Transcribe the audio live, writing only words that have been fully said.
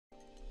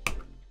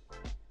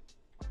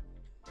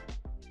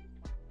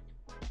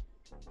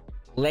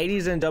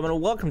Ladies and gentlemen,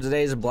 welcome to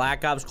today's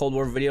Black Ops Cold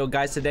War video.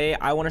 Guys, today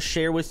I want to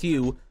share with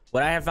you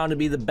what I have found to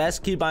be the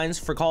best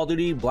keybinds for Call of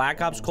Duty Black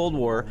Ops Cold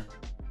War.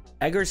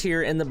 Edgar's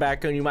here in the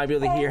background. You might be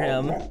able to hear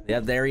him.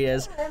 Yep, there he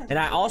is. And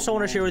I also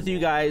want to share with you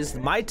guys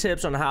my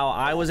tips on how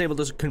I was able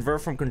to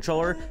convert from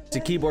controller to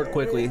keyboard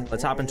quickly.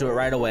 Let's hop into it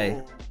right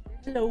away.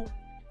 Hello,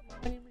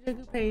 my name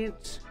is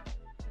EMGG,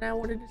 and I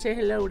wanted to say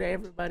hello to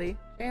everybody.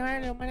 Say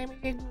hello, my name is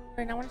EMGG,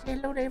 and I want to say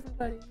hello to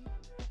everybody.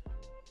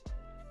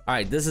 All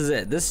right, this is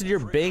it. This is your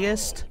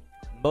biggest,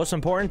 most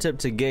important tip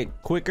to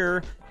get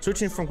quicker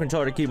switching from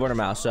controller to keyboard and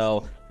mouse.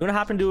 So you want to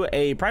hop into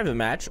a private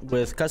match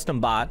with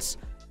custom bots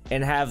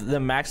and have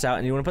them max out,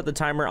 and you want to put the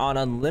timer on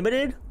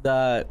unlimited,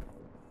 the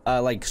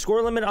like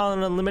score limit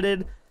on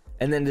unlimited,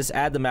 and then just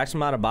add the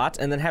maximum amount of bots,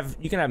 and then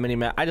you can have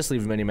minimap. I just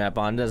leave minimap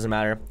on, doesn't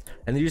matter.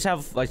 And then you just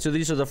have like, so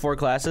these are the 4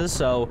 classes.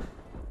 So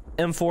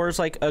M4 is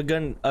like a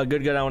good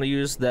gun I want to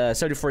use. The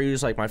 74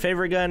 use like my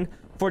favorite gun.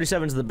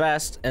 47 is the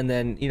best, and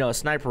then you know, a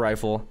sniper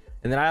rifle.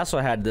 And then I also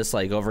had this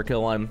like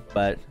overkill one,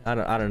 but I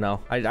don't know.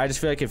 I just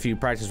feel like if you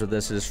practice with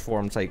this, it just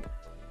forms like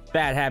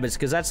bad habits,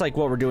 because that's like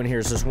what we're doing here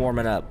is just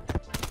warming up.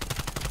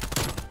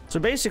 So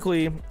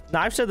basically,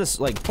 now I've said this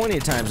like plenty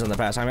of times in the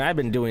past. I mean, I've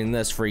been doing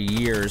this for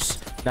years.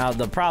 Now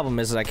the problem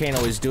is that I can't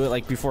always do it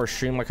like before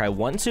stream like I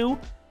want to,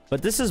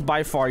 but this is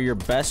by far your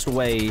best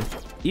way.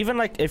 Even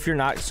like if you're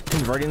not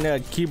converting to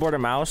keyboard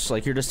and mouse,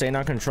 like you're just staying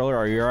on controller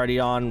or you're already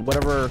on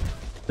whatever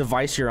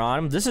device you're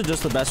on, this is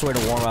just the best way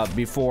to warm up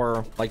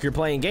before like you're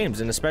playing games.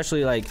 And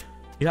especially like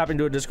you happen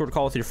to do a Discord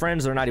call with your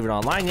friends, they're not even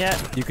online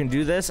yet, you can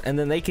do this, and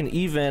then they can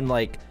even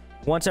like,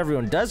 once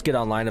everyone does get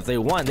online, if they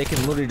want, they can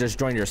literally just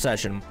join your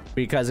session,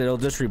 because it'll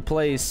just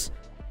replace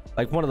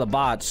like one of the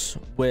bots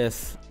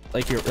with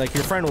like your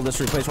friend will just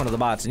replace one of the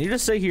bots, and you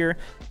just sit here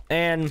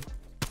and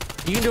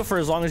you can do it for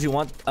as long as you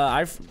want.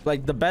 I've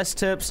like the best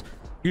tips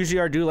usually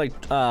are do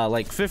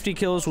like 50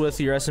 kills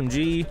with your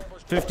SMG,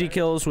 50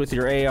 kills with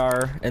your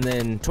AR, and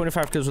then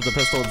 25 kills with the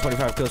pistol and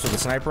 25 kills with the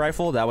sniper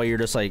rifle. That way you're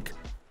just like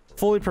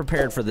fully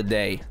prepared for the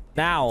day.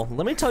 Now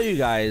let me tell you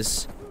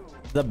guys,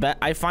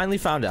 I finally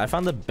found it. I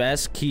found the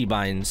best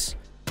keybinds.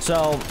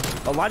 So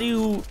a lot of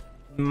you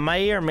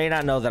may or may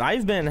not know that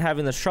I've been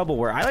having this trouble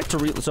where I like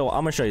to so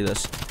I'm gonna show you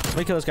this. Let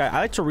me kill this guy. I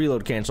like to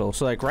reload cancel.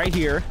 So like right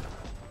here,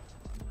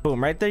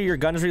 boom, right there, your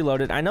gun is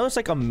reloaded. I know it's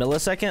like a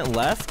millisecond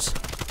left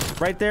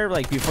right there,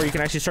 like before you can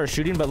actually start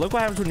shooting, but look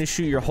what happens when you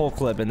shoot your whole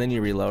clip and then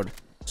you reload.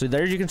 So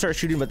there you can start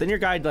shooting, but then your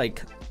guy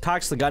like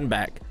cocks the gun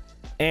back.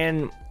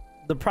 And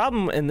the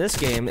problem in this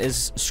game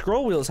is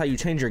scroll wheel is how you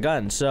change your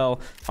gun. So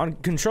on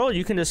control,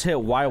 you can just hit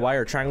YY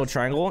or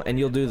triangle, and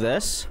you'll do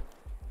this.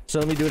 So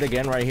let me do it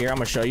again right here. I'm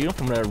gonna show you.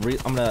 I'm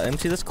gonna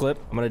empty this clip.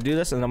 I'm gonna do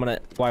this, and then I'm gonna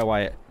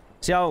YY it.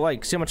 See how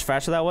much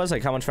faster that was?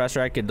 Like how much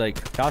faster I could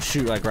I'll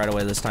shoot like right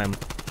away this time.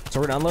 So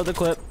we're gonna unload the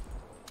clip,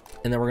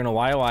 and then we're gonna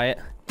YY it.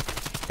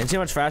 And see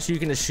how much faster you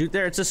can just shoot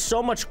there? It's just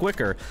so much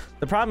quicker.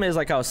 The problem is,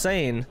 like I was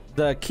saying,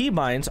 the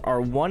keybinds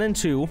are 1 and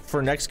 2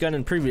 for next gun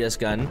and previous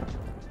gun.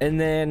 And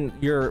then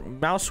your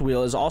mouse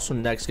wheel is also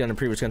next gun and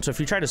previous gun. So if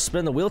you try to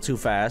spin the wheel too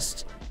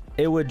fast,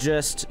 it would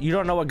just, you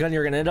don't know what gun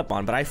you're gonna end up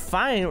on. But I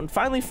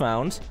finally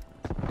found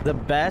the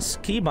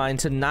best keybind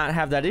to not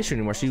have that issue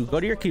anymore. So you go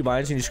to your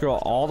keybinds and you scroll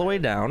all the way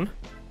down,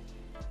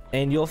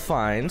 and you'll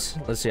find,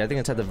 let's see, I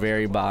think it's at the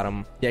very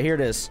bottom. Yeah, here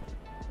it is.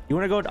 You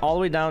want to go all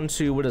the way down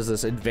to, what is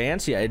this,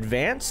 advance? Yeah,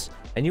 advance.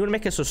 And you want to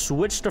make it so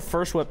switch to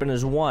first weapon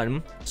is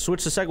 1,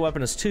 switch to second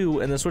weapon is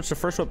 2, and then switch to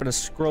first weapon is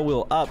scroll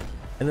wheel up,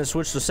 and then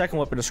switch to second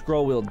weapon to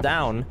scroll wheel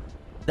down.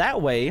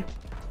 That way,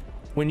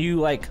 when you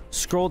like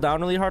scroll down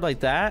really hard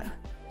like that,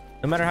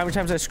 no matter how many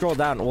times I scroll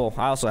down, well,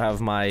 I also have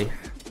my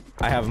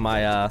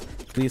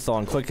lethal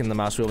and quick in the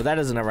mouse wheel, but that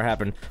doesn't ever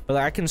happen. But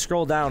like, I can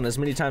scroll down as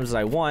many times as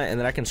I want, and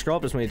then I can scroll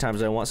up as many times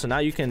as I want. So now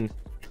you can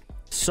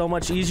so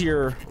much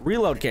easier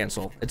reload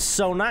cancel. It's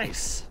so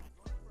nice.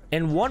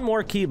 And one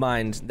more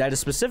keybind that is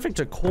specific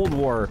to Cold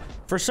War.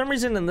 For some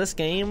reason in this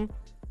game,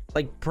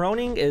 like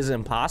proning is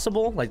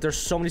impossible. Like there's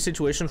so many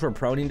situations where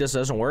proning just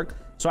doesn't work.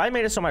 So I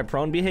made it so my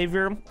prone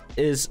behavior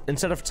is,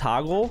 instead of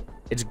toggle,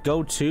 it's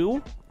go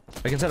to.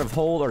 Like instead of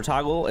hold or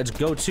toggle, it's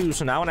go to.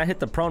 So now when I hit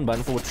the prone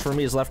button, which for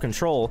me is left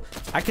control,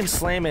 I can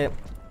slam it,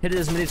 hit it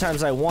as many times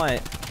as I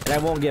want, and I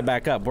won't get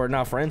back up. Where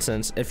now, for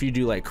instance, if you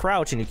do like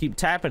crouch and you keep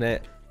tapping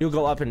it, you'll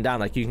go up and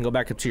down, like you can go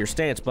back up to your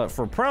stance. But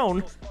for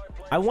prone,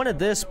 I wanted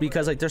this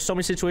because like there's so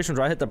many situations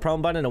where I hit the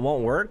prone button and it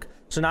won't work.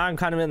 So now I'm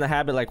kind of in the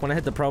habit, like when I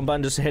hit the prone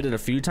button, just hit it a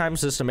few times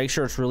just to make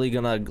sure it's really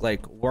gonna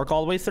like work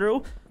all the way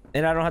through,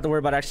 and I don't have to worry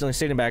about accidentally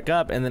standing back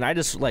up. And then I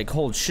just like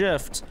hold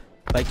shift,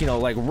 like, you know,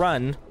 like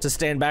run to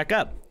stand back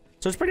up.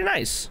 So it's pretty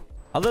nice.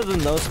 Other than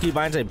those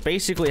keybinds, I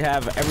basically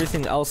have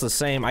everything else the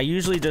same. I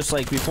usually just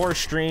like before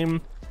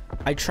stream,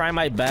 I try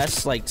my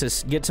best like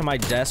to get to my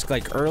desk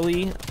like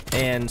early,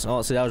 and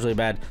oh, see, that was really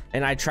bad.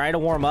 And I try to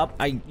warm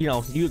up. You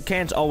know, you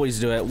can't always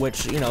do it,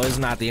 which, you know, is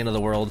not the end of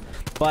the world,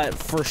 but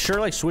for sure,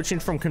 like switching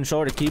from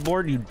controller to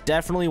keyboard, you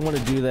definitely want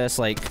to do this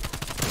like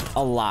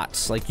a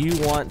lot. Like you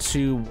want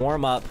to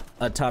warm up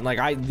a ton.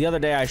 Like the other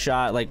day I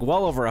shot like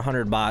well over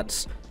 100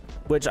 bots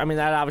which I mean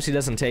that obviously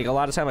doesn't take a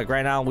lot of time. Like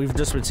right now we've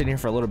just been sitting here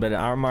for a little bit.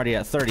 I'm already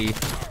at 30. It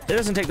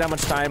doesn't take that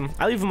much time.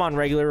 I leave them on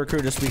regular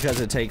recruit just because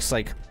it takes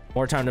like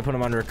more time to put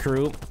them on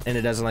recruit, and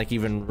it doesn't like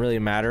even really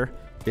matter,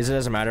 because it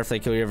doesn't matter if they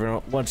kill you every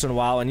once in a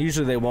while, and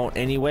usually they won't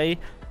anyway.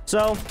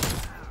 So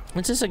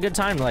it's just a good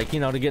time, like, you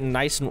know, to get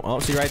nice and, oh,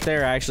 see right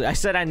there, actually I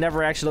said I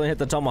never actually hit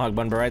the tomahawk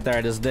button, but right there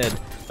I just did.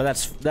 But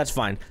that's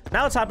fine.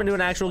 Now let's hop into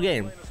an actual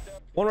game.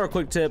 One more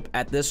quick tip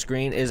at this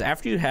screen is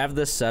after you have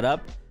this set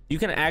up, you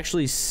can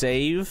actually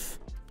save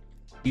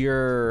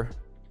your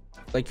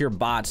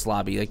bots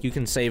lobby. Like you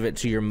can save it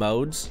to your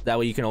modes, that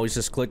way you can always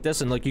just click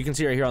this, and look, you can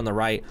see right here on the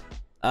right,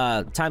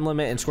 time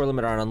limit and score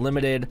limit are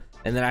unlimited,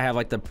 and then I have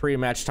like the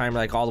pre-match timer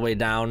like all the way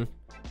down.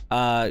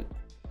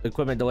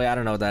 Equipment delay, I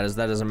don't know what that is,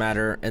 that doesn't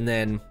matter. And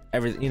then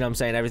everything, you know what I'm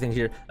saying, everything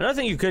here. Another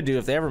thing you could do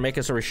if they ever make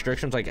it so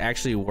restrictions like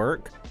actually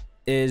work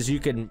is you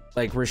can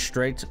like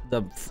restrict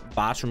the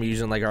bots from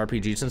using like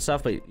RPGs and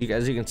stuff, but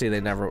as you can see, they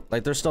never,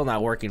 like, they're still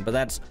not working. But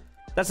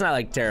that's not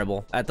like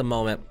terrible at the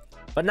moment.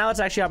 But now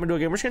let's actually hop into a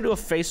game. We're just gonna do a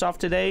face-off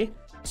today,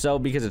 so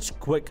because it's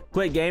quick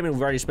game, and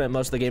we've already spent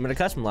most of the game in a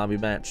custom lobby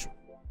match.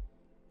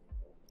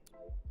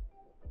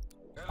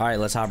 All right,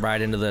 let's hop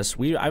right into this.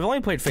 I've only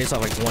played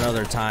face-off like one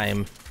other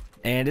time,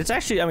 and it's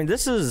actually, I mean,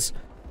 this is,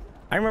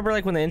 I remember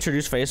like when they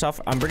introduced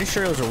face-off, I'm pretty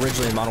sure it was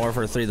originally in Modern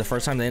Warfare 3 the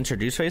first time they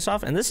introduced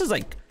face-off, and this is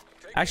like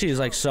actually is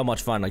like so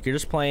much fun. Like you're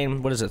just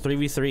playing, what is it,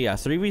 3v3? Yeah,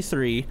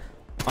 3v3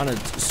 on an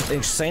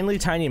insanely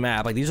tiny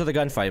map. Like these are the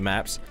gunfight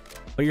maps,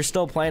 but you're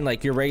still playing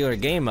like your regular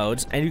game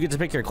modes, and you get to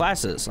pick your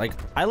classes. Like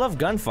I love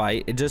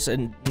gunfight, it just,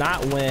 and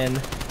not when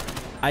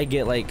I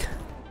get like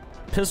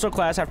pistol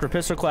class after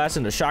pistol class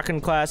into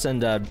shotgun class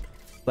and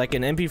like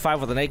an MP5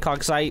 with an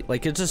ACOG sight.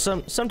 Like it's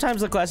just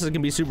sometimes the classes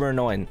can be super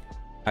annoying.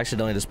 I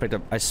accidentally just picked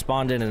up, I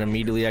spawned in and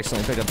immediately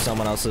accidentally picked up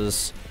someone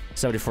else's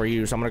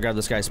 74U, so I'm gonna grab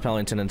this guy's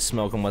Pellington and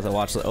smoke him with it.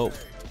 Watch the, oh,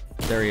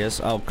 there he is.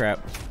 Oh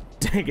crap.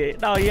 Dang it.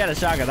 No, he had a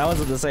shotgun. That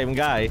wasn't the same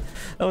guy.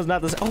 That was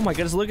not the, oh my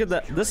goodness, look at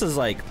that. This is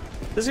like,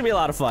 this is gonna be a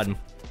lot of fun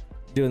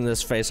doing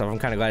this face off. I'm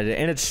kind of glad I did.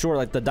 And it's short,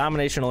 like the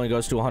domination only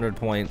goes to 100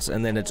 points,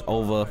 and then it's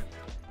over.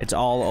 It's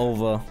all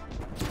over.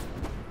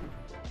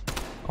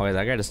 Okay,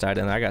 that guy just died,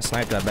 and I got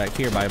sniped at back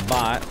here by a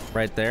bot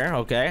right there.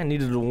 Okay, I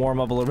needed to warm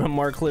up a little bit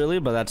more clearly,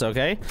 but that's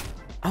okay.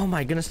 Oh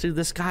my goodness, dude,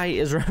 this guy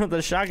is running with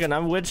the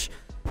shotgun, which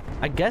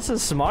I guess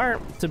is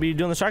smart to be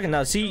doing the shotgun.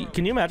 Now, see,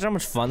 can you imagine how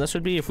much fun this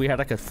would be if we had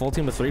like a full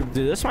team of 3? Dude,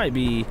 this might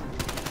be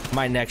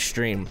my next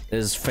stream,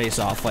 is face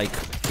off. Like,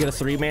 get a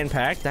 3-man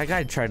pack. That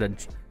guy tried to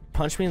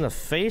punch me in the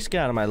face.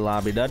 Get out of my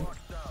lobby, dude.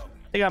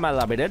 They got my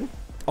lobby, dude.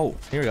 Oh,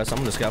 here we go.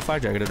 Someone just got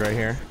fire-jacketed right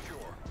here.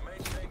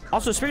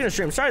 Also, speaking of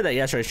stream, sorry that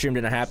yesterday's stream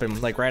didn't happen.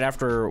 Like right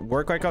after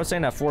work, like I was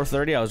saying, at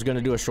 4:30, I was going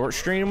to do a short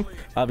stream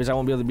because I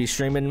won't be able to be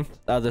streaming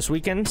this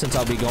weekend since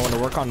I'll be going to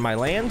work on my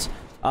land.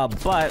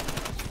 But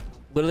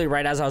literally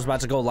right as I was about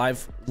to go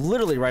live,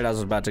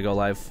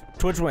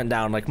 Twitch went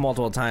down like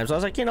multiple times. I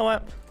was like, you know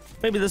what?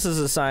 Maybe this is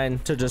a sign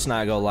to just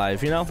not go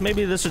live, you know?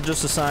 Maybe this is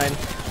just a sign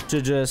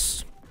to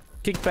just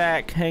kick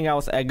back, hang out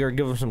with Edgar,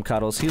 give him some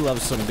cuddles. He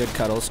loves some good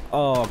cuddles.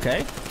 Oh,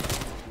 okay.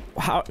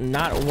 How,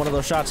 not one of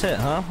those shots hit,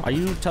 huh? Are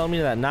you telling me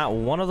that not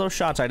one of those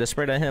shots I just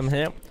sprayed at him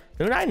hit?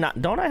 Don't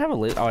I have a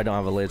laser? Oh, I don't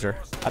have a laser.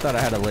 I thought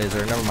I had a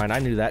laser. Never mind. I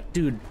knew that.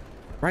 Dude,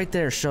 right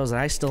there shows that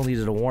I still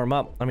needed to warm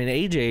up. I mean,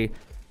 AJ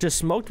just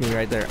smoked me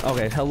right there.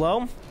 Okay,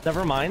 hello?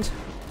 Never mind.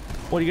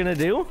 What are you gonna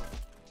do?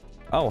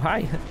 Oh,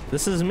 hi.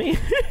 This is me.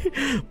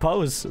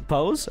 Pose.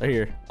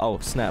 Here. Oh,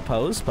 snap.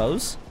 Pose.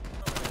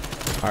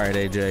 All right,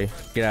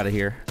 AJ. Get out of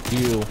here.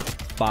 You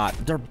bot.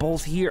 They're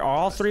both here.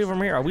 All 3 of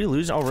them here. Are we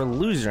losing? Oh, we're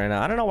losing right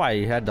now. I don't know why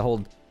you had to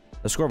hold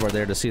the scoreboard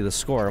there to see the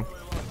score.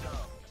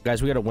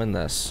 Guys, we gotta win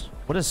this.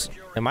 What is,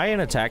 am I in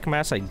attack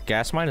mass like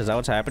gas mine? Is that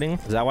what's happening?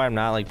 Is that why I'm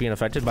not like being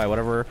affected by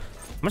whatever?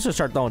 I'm just gonna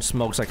start throwing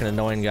smokes like an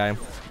annoying guy.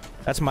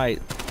 That's my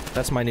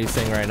new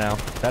thing right now.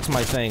 That's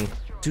my thing.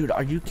 Dude,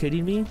 are you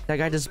kidding me? That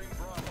guy just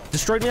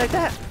destroyed me like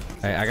that.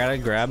 All right, I gotta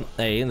grab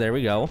A. There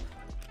we go.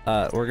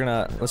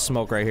 Let's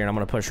smoke right here, and I'm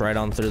gonna push right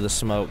on through the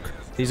smoke.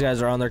 These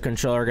guys are on their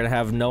controller, gonna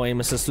have no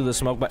aim assist through the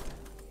smoke, but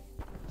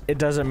it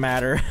doesn't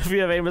matter if you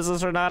have aim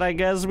assist or not, I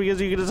guess,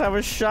 because you can just have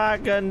a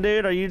shotgun,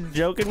 dude. Are you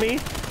joking me?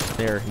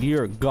 There,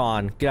 you're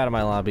gone. Get out of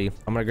my lobby.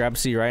 I'm gonna grab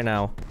C right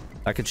now,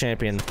 like a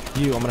champion.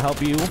 I'm gonna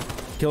help you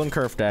killing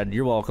Kerf Dad.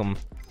 You're welcome.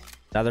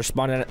 Now they're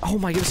spawning at it. Oh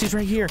my goodness, he's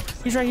right here.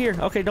 He's right here.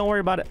 Okay, don't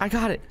worry about it. I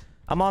got it.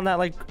 I'm on that.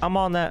 I'm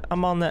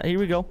on that. Here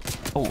we go.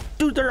 Oh,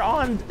 dude, they're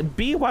on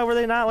B. Why were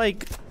they not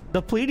like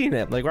depleting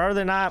it? Like, why were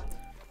they not?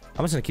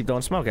 I'm just gonna keep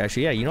throwing smoke,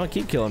 actually. Yeah, you know what?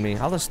 Keep killing me.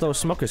 I'll just throw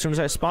smoke as soon as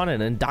I spawn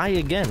in and die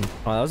again.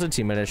 Oh, that was a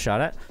teammate I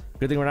shot at.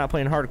 Good thing we're not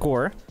playing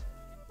hardcore.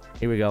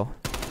 Here we go.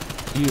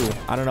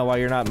 I don't know why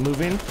you're not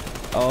moving.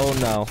 Oh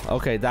no.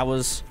 Okay, that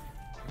was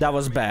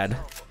bad.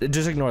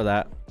 Just ignore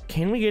that.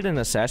 Can we get an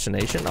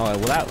assassination? Oh,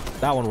 well,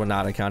 that one would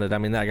not have counted. I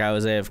mean, that guy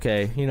was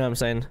AFK. You know what I'm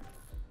saying?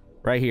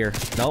 Right here.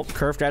 Nope.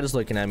 Kerf Dad is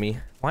looking at me.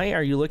 Why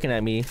are you looking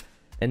at me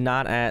and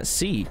not at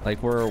C?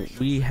 Like where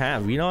we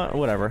have, you know what?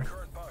 Whatever.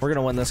 We're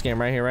gonna win this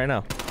game right here, right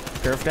now.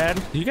 Kerf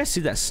Dad, do you guys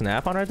see that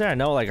snap on right there? I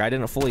know, like, I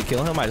didn't fully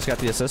kill him. I just got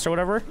the assist or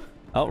whatever.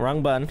 Oh,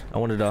 wrong button.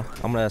 I'm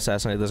gonna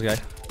assassinate this guy.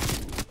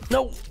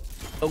 No.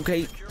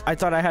 Okay. I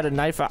thought I had a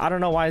knife. I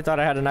don't know why I thought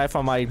I had a knife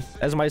on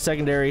as my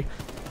secondary,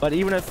 but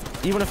even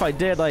if I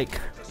did, like,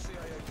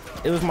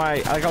 it was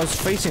I was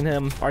facing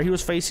him or he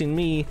was facing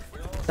me,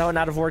 that would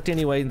not have worked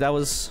anyway. That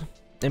was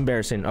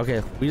embarrassing.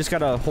 Okay, we just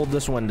gotta hold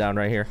this one down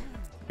right here.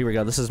 Here we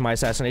go. This is my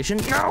assassination.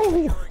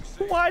 No!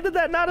 Why did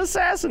that not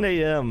assassinate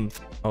him?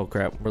 Oh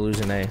crap, we're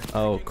losing A.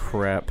 Oh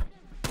crap.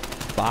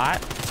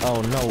 Bot?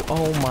 Oh no.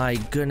 Oh my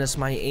goodness,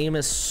 my aim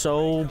is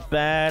so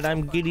bad.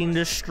 I'm getting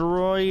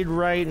destroyed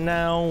right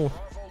now.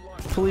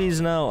 Please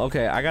no.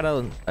 Okay, I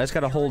just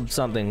gotta hold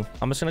something.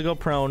 I'm just gonna go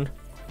prone.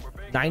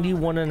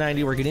 91 to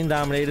 90. We're getting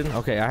dominated.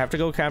 Okay, I have to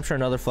go capture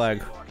another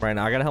flag right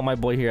now. I gotta help my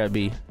boy here at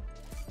B.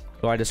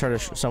 Oh, I just heard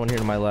someone here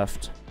to my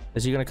left.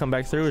 Is he gonna come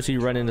back through? Or is he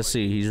running to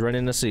C? He's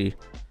running to C.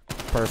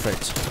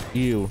 Perfect.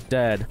 You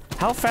dead.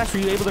 How fast were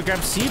you able to grab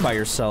C by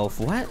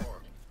yourself? What?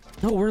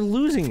 No, we're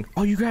losing.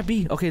 Oh, you grab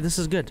B. Okay, this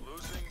is good.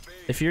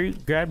 If you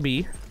grab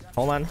B,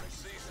 hold on.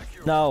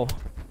 No.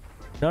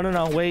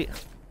 No. Wait.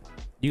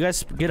 You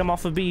guys get him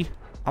off of B.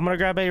 I'm gonna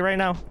grab A right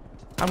now.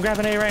 I'm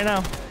grabbing A right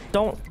now.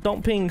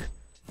 Don't ping.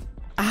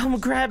 I'm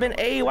grabbing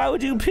A. Why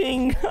would you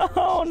ping?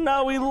 Oh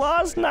no, we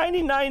lost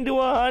 99 to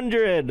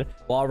 100.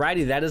 Well,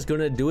 alrighty, that is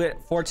gonna do it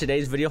for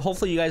today's video.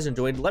 Hopefully you guys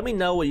enjoyed. Let me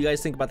know what you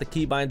guys think about the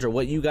keybinds or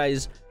what you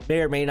guys may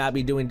or may not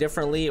be doing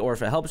differently, or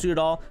if it helps you at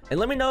all. And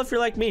let me know if you're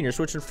like me and you're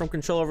switching from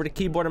control over to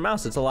keyboard and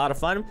mouse. It's a lot of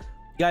fun. You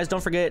guys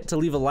don't forget to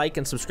leave a like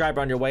and subscribe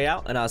on your way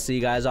out, and I'll see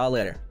you guys all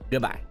later.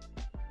 Goodbye.